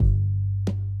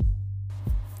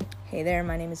Hey there,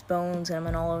 my name is Bonez, and I'm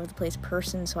an all-over-the-place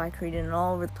person, so I created an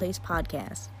all-over-the-place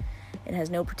podcast. It has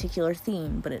no particular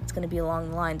theme, but it's going to be along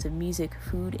the lines of music,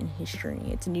 food, and history.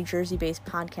 It's a New Jersey-based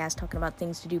podcast talking about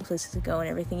things to do, places to go, and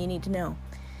everything you need to know.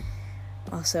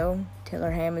 Also,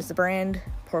 Taylor ham is the brand,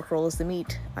 pork roll is the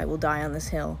meat. I will die on this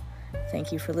hill.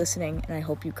 Thank you for listening, and I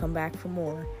hope you come back for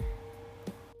more.